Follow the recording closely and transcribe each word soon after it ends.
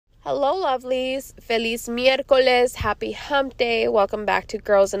Hello, lovelies. Feliz miércoles. Happy hump day. Welcome back to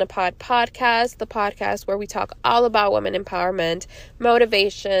Girls in a Pod podcast, the podcast where we talk all about women empowerment,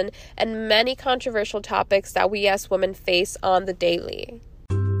 motivation, and many controversial topics that we as women face on the daily.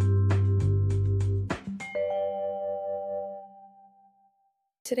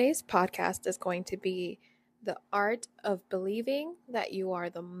 Today's podcast is going to be the art of believing that you are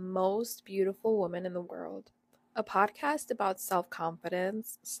the most beautiful woman in the world. A podcast about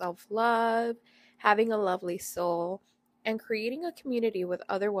self-confidence, self-love, having a lovely soul, and creating a community with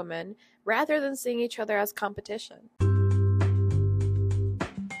other women rather than seeing each other as competition.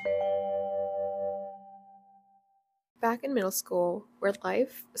 Back in middle school, where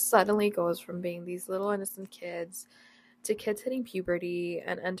life suddenly goes from being these little innocent kids to kids hitting puberty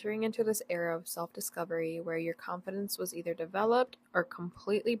and entering into this era of self-discovery where your confidence was either developed or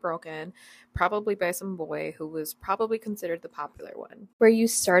completely broken, probably by some boy who was probably considered the popular one. Where you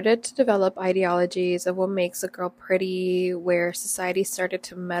started to develop ideologies of what makes a girl pretty, where society started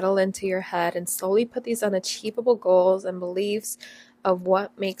to meddle into your head and slowly put these unachievable goals and beliefs of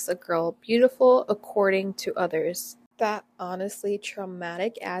what makes a girl beautiful according to others. That honestly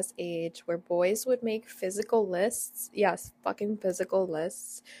traumatic ass age where boys would make physical lists, yes, fucking physical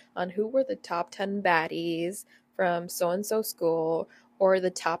lists, on who were the top 10 baddies from so and so school or the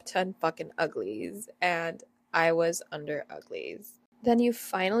top 10 fucking uglies, and I was under uglies. Then you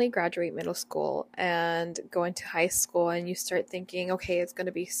finally graduate middle school and go into high school and you start thinking, okay, it's going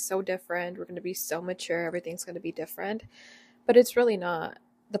to be so different, we're going to be so mature, everything's going to be different, but it's really not.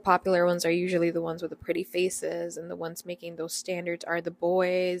 The popular ones are usually the ones with the pretty faces, and the ones making those standards are the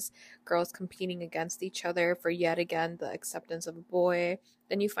boys, girls competing against each other for yet again the acceptance of a boy.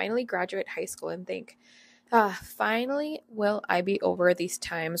 Then you finally graduate high school and think, finally will I be over these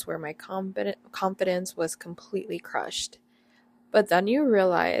times where my confidence was completely crushed. But then you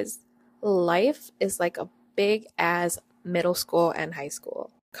realize life is like a big ass middle school and high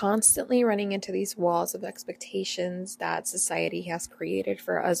school, constantly running into these walls of expectations that society has created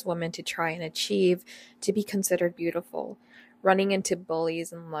for us women to try and achieve to be considered beautiful. Running into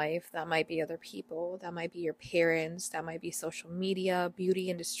bullies in life that might be other people, that might be your parents, that might be social media, beauty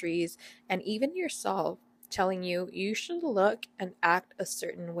industries, and even yourself telling you you should look and act a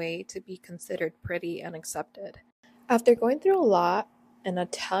certain way to be considered pretty and accepted. After going through a lot and a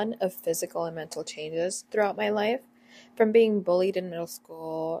ton of physical and mental changes throughout my life, from being bullied in middle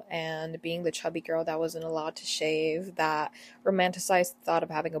school and being the chubby girl that wasn't allowed to shave, that romanticized the thought of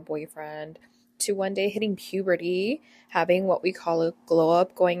having a boyfriend, to one day hitting puberty, having what we call a glow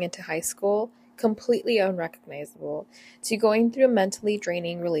up going into high school, completely unrecognizable, to going through a mentally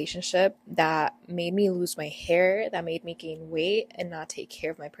draining relationship that made me lose my hair, that made me gain weight and not take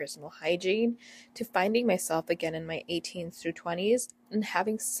care of my personal hygiene, to finding myself again in my 18s through 20s and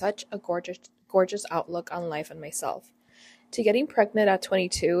having such a gorgeous outlook on life and myself, to getting pregnant at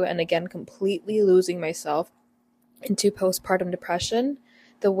 22 and again completely losing myself into postpartum depression,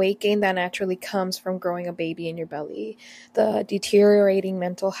 the weight gain that naturally comes from growing a baby in your belly, the deteriorating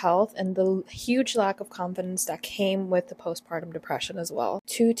mental health, and the huge lack of confidence that came with the postpartum depression as well,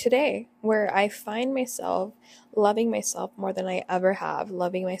 to today, where I find myself loving myself more than I ever have,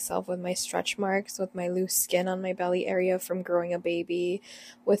 loving myself with my stretch marks, with my loose skin on my belly area from growing a baby,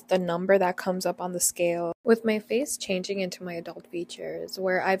 with the number that comes up on the scale, with my face changing into my adult features,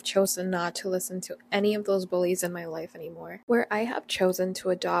 where I've chosen not to listen to any of those bullies in my life anymore, where I have chosen to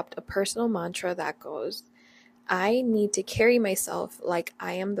adopt a personal mantra that goes, I need to carry myself like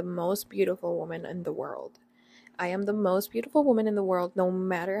I am the most beautiful woman in the world. I am the most beautiful woman in the world, no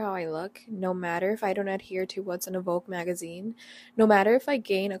matter how I look, no matter if I don't adhere to what's in a Vogue magazine, no matter if I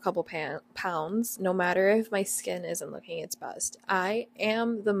gain a couple pounds, no matter if my skin isn't looking its best. I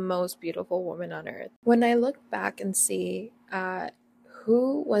am the most beautiful woman on earth. When I look back and see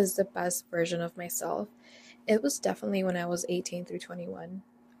who was the best version of myself, it was definitely when I was 18 through 21.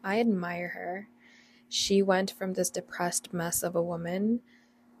 I admire her. She went from this depressed mess of a woman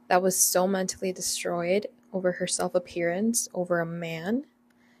that was so mentally destroyed over her self-appearance, over a man,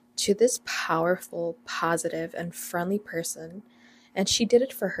 to this powerful, positive, and friendly person. And she did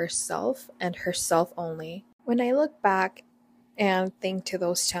it for herself and herself only. When I look back and think to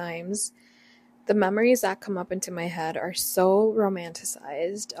those times, the memories that come up into my head are so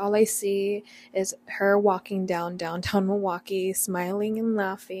romanticized. All I see is her walking down downtown Milwaukee, smiling and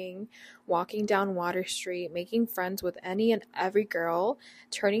laughing, walking down Water Street, making friends with any and every girl,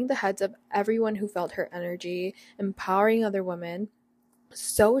 turning the heads of everyone who felt her energy, empowering other women,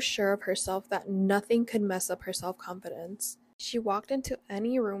 so sure of herself that nothing could mess up her self-confidence. She walked into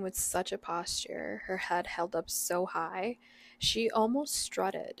any room with such a posture, her head held up so high. She almost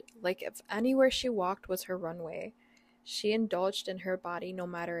strutted, like if anywhere she walked was her runway. She indulged in her body no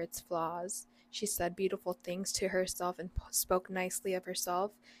matter its flaws. She said beautiful things to herself and spoke nicely of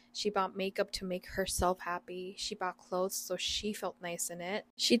herself. She bought makeup to make herself happy. She bought clothes so she felt nice in it.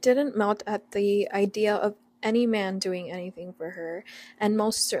 She didn't melt at the idea of any man doing anything for her, and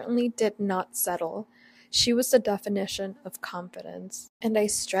most certainly did not settle. She was the definition of confidence, and I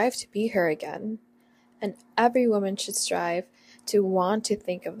strive to be her again. And every woman should strive to want to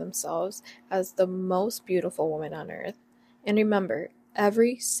think of themselves as the most beautiful woman on earth. And remember,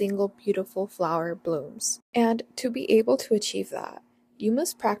 every single beautiful flower blooms. And to be able to achieve that, you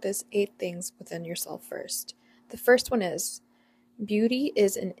must practice 8 things within yourself first. The first one is beauty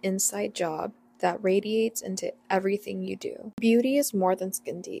is an inside job that radiates into everything you do. Beauty is more than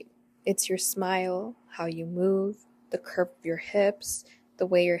skin deep. It's your smile, how you move, the curve of your hips, the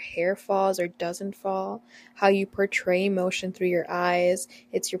way your hair falls or doesn't fall, how you portray emotion through your eyes.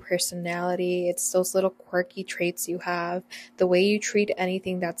 It's your personality. It's those little quirky traits you have, the way you treat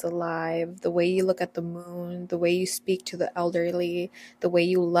anything that's alive, the way you look at the moon, the way you speak to the elderly, the way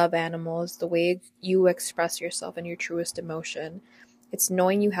you love animals, the way you express yourself in your truest emotion. It's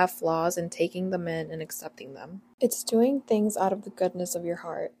knowing you have flaws and taking them in and accepting them. It's doing things out of the goodness of your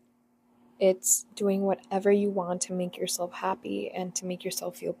heart. It's doing whatever you want to make yourself happy and to make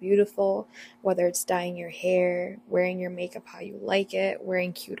yourself feel beautiful, whether it's dyeing your hair, wearing your makeup how you like it,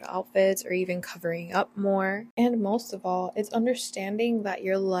 wearing cute outfits, or even covering up more. And most of all, it's understanding that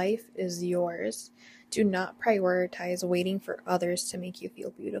your life is yours. Do not prioritize waiting for others to make you feel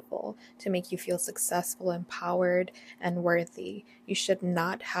beautiful, to make you feel successful, empowered, and worthy. You should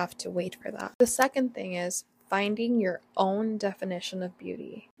not have to wait for that. The second thing is finding your own definition of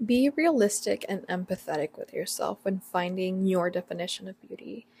beauty. Be realistic and empathetic with yourself when finding your definition of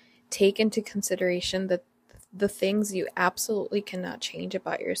beauty. Take into consideration the things you absolutely cannot change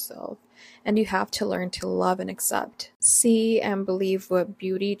about yourself, and you have to learn to love and accept. See and believe what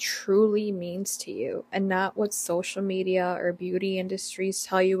beauty truly means to you, and not what social media or beauty industries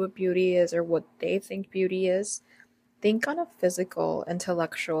tell you what beauty is or what they think beauty is. Think on a physical,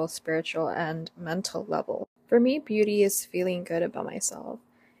 intellectual, spiritual, and mental level. For me, beauty is feeling good about myself.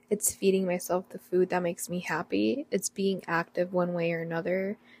 It's feeding myself the food that makes me happy. It's being active one way or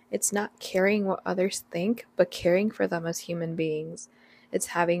another. It's not caring what others think, but caring for them as human beings. It's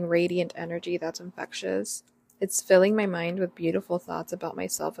having radiant energy that's infectious. It's filling my mind with beautiful thoughts about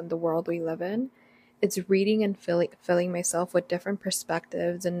myself and the world we live in. It's reading and filling myself with different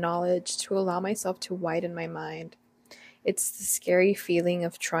perspectives and knowledge to allow myself to widen my mind. It's the scary feeling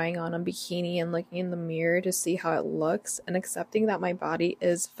of trying on a bikini and looking in the mirror to see how it looks and accepting that my body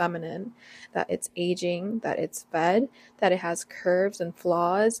is feminine, that it's aging, that it's fed, that it has curves and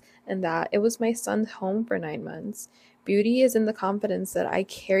flaws, and that it was my son's home for 9 months. Beauty is in the confidence that I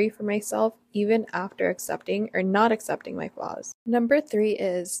carry for myself even after accepting or not accepting my flaws. Number 3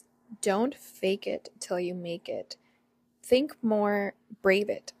 is don't fake it till you make it. Think more, brave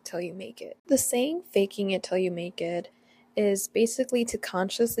it till you make it. The saying faking it till you make it is basically to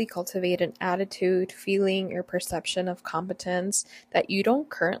consciously cultivate an attitude, feeling, or perception of competence that you don't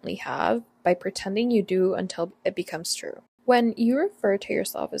currently have by pretending you do until it becomes true. When you refer to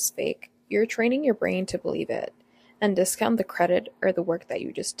yourself as fake, you're training your brain to believe it and discount the credit or the work that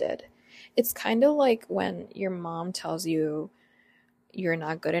you just did. It's kind of like when your mom tells you you're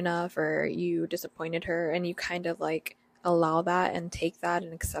not good enough or you disappointed her, and you kind of like allow that and take that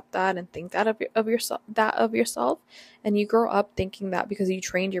and accept that and think that of yourself, and you grow up thinking that because you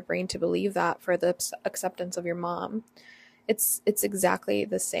trained your brain to believe that for the acceptance of your mom. It's exactly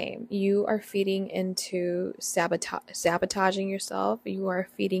the same. You are feeding into sabotaging yourself. You are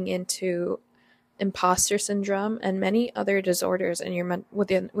feeding into imposter syndrome, and many other disorders in your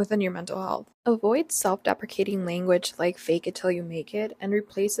within your mental health. Avoid self-deprecating language like fake it till you make it and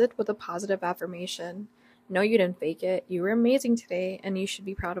replace it with a positive affirmation. No, you didn't fake it. You were amazing today and you should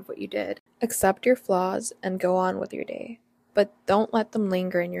be proud of what you did. Accept your flaws and go on with your day, but don't let them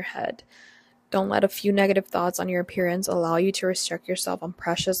linger in your head. Don't let a few negative thoughts on your appearance allow you to restrict yourself on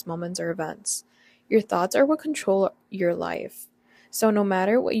precious moments or events. Your thoughts are what control your life. So no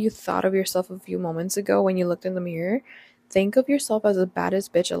matter what you thought of yourself a few moments ago when you looked in the mirror, think of yourself as the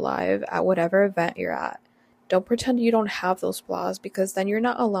baddest bitch alive at whatever event you're at. Don't pretend you don't have those flaws, because then you're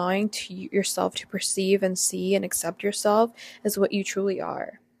not allowing yourself to perceive and see and accept yourself as what you truly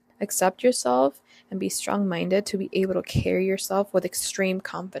are. Accept yourself and be strong-minded to be able to carry yourself with extreme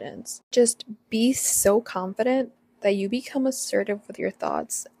confidence. Just be so confident that you become assertive with your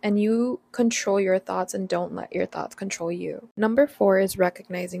thoughts and you control your thoughts and don't let your thoughts control you. Number 4 is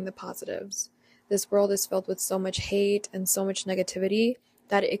recognizing the positives. This world is filled with so much hate and so much negativity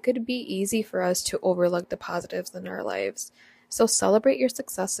that it could be easy for us to overlook the positives in our lives. So celebrate your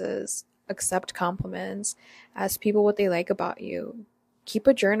successes, accept compliments, ask people what they like about you, keep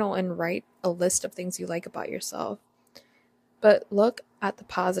a journal and write a list of things you like about yourself. But look at the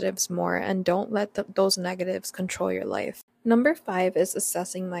positives more and don't let those negatives control your life. Number 5 is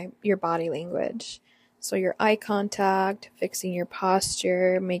assessing your body language. So your eye contact, fixing your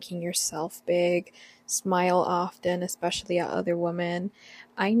posture, making yourself big, smile often, especially at other women.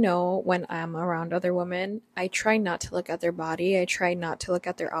 I know when I'm around other women, I try not to look at their body. I try not to look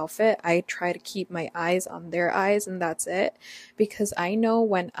at their outfit. I try to keep my eyes on their eyes and that's it. Because I know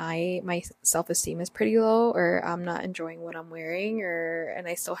when my self-esteem is pretty low or I'm not enjoying what I'm wearing and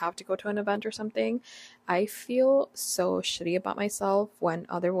I still have to go to an event or something, I feel so shitty about myself when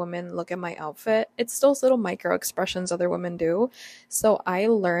other women look at my outfit. It's those little micro expressions other women do. So I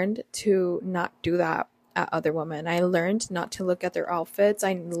learned to not do that at other women. I learned not to look at their outfits.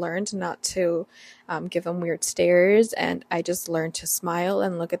 I learned not to give them weird stares. And I just learned to smile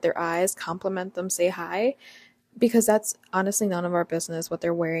and look at their eyes, compliment them, say hi. Because that's honestly none of our business what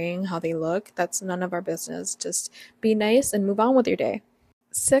they're wearing, how they look. That's none of our business. Just be nice and move on with your day.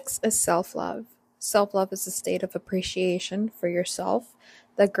 6 is self-love. Self-love is a state of appreciation for yourself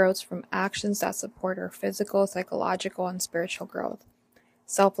that grows from actions that support our physical, psychological, and spiritual growth.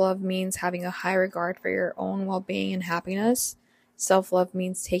 Self-love means having a high regard for your own well-being and happiness. Self-love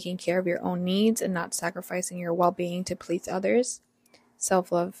means taking care of your own needs and not sacrificing your well-being to please others.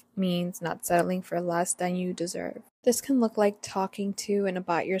 Self-love means not settling for less than you deserve. This can look like talking to and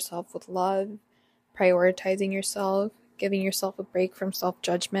about yourself with love, prioritizing yourself, giving yourself a break from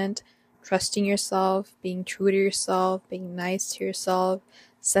self-judgment, trusting yourself, being true to yourself, being nice to yourself,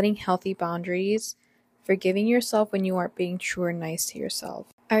 setting healthy boundaries, forgiving yourself when you aren't being true or nice to yourself.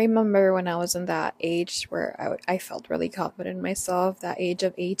 I remember when I was in that age where I felt really confident in myself, that age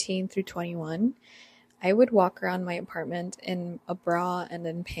of 18 through 21. I would walk around my apartment in a bra and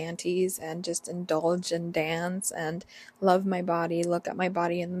in panties and just indulge and dance and love my body, look at my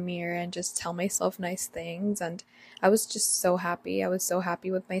body in the mirror and just tell myself nice things. And I was just so happy. I was so happy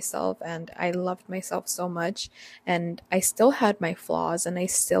with myself and I loved myself so much. And I still had my flaws and I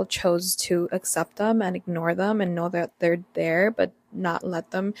still chose to accept them and ignore them and know that they're there, but not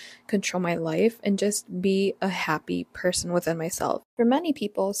let them control my life and just be a happy person within myself. For many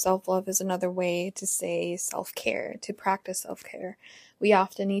people, self-love is another way to say self-care, to practice self-care. We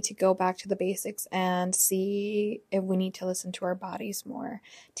often need to go back to the basics and see if we need to listen to our bodies more,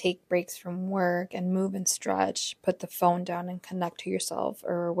 take breaks from work and move and stretch, put the phone down and connect to yourself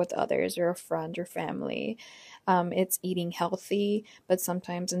or with others or a friend or family. It's eating healthy, but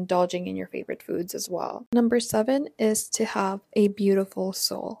sometimes indulging in your favorite foods as well. Number 7 is to have a beautiful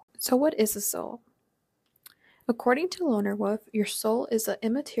soul. So what is a soul? According to Loner Wolf, your soul is the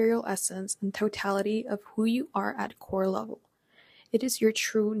immaterial essence and totality of who you are at core level. It is your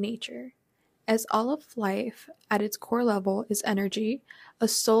true nature. As all of life at its core level is energy, a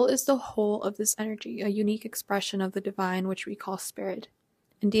soul is the whole of this energy, a unique expression of the divine which we call spirit.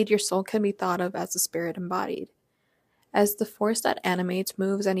 Indeed, your soul can be thought of as a spirit embodied. As the force that animates,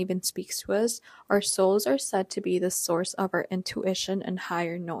 moves, and even speaks to us, our souls are said to be the source of our intuition and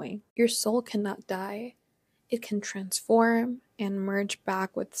higher knowing. Your soul cannot die. It can transform and merge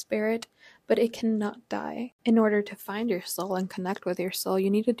back with spirit, but it cannot die. In order to find your soul and connect with your soul, you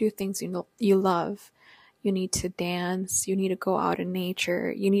need to do things you love. You need to dance, you need to go out in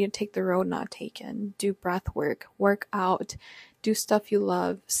nature, you need to take the road not taken, do breath work out, do stuff you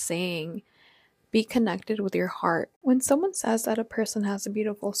love, sing. Be connected with your heart. When someone says that a person has a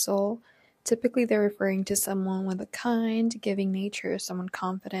beautiful soul, typically they're referring to someone with a kind, giving nature, someone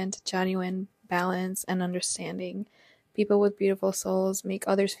confident, genuine, balanced, and understanding. People with beautiful souls make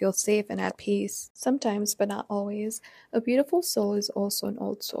others feel safe and at peace. Sometimes, but not always, a beautiful soul is also an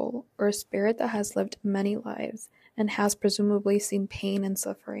old soul, or a spirit that has lived many lives and has presumably seen pain and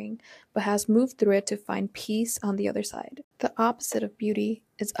suffering, but has moved through it to find peace on the other side. The opposite of beauty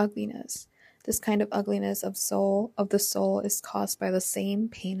is ugliness. This kind of ugliness of the soul is caused by the same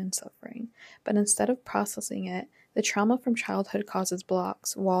pain and suffering, but instead of processing it, the trauma from childhood causes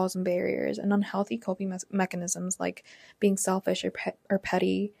blocks, walls, and barriers, and unhealthy coping mechanisms like being selfish or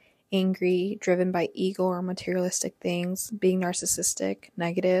petty, angry, driven by ego or materialistic things, being narcissistic,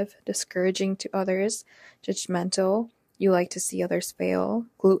 negative, discouraging to others, judgmental, you like to see others fail,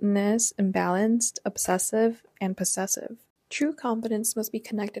 glutinous, imbalanced, obsessive, and possessive. True confidence must be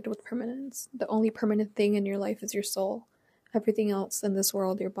connected with permanence. The only permanent thing in your life is your soul. Everything else in this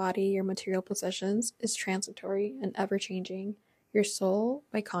world, your body, your material possessions, is transitory and ever-changing. Your soul,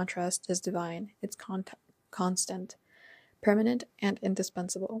 by contrast, is divine. It's constant, permanent, and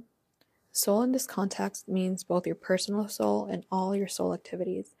indispensable. Soul in this context means both your personal soul and all your soul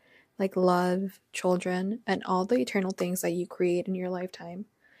activities, like love, children, and all the eternal things that you create in your lifetime.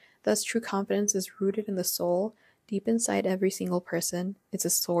 Thus, true confidence is rooted in the soul, deep inside every single person. It's a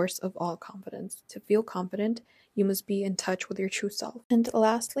source of all confidence. To feel confident, you must be in touch with your true self. And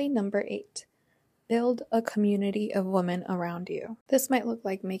lastly, number 8. Build a community of women around you. This might look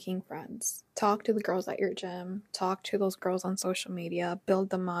like making friends. Talk to the girls at your gym. Talk to those girls on social media. Build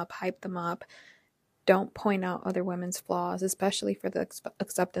them up, hype them up. Don't point out other women's flaws, especially for the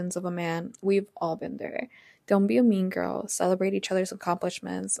acceptance of a man. We've all been there. Don't be a mean girl. Celebrate each other's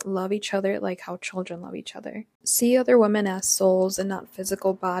accomplishments. Love each other like how children love each other. See other women as souls and not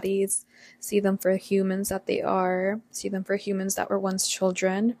physical bodies. See them for humans that they are. See them for humans that were once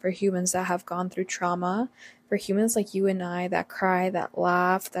children, for humans that have gone through trauma, for humans like you and I that cry, that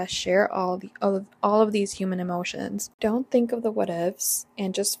laugh, that share all of these human emotions. Don't think of the what ifs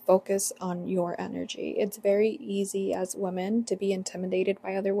and just focus on your energy. It's very easy as women to be intimidated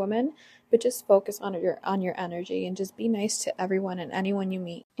by other women, but just focus on your energy and just be nice to everyone and anyone you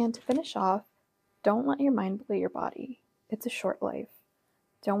meet. And to finish off, don't let your mind play your body. It's a short life.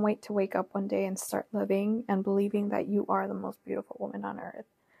 Don't wait to wake up one day and start living and believing that you are the most beautiful woman on earth.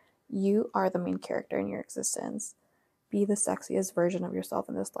 You are the main character in your existence. Be the sexiest version of yourself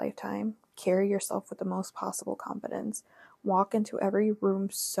in this lifetime. Carry yourself with the most possible confidence. Walk into every room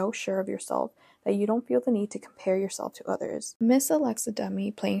so sure of yourself that you don't feel the need to compare yourself to others. Miss Alexa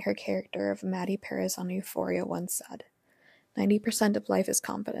Demi, playing her character of Maddie Paris on Euphoria, once said, 90% of life is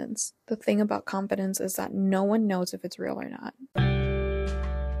confidence. The thing about confidence is that no one knows if it's real or not.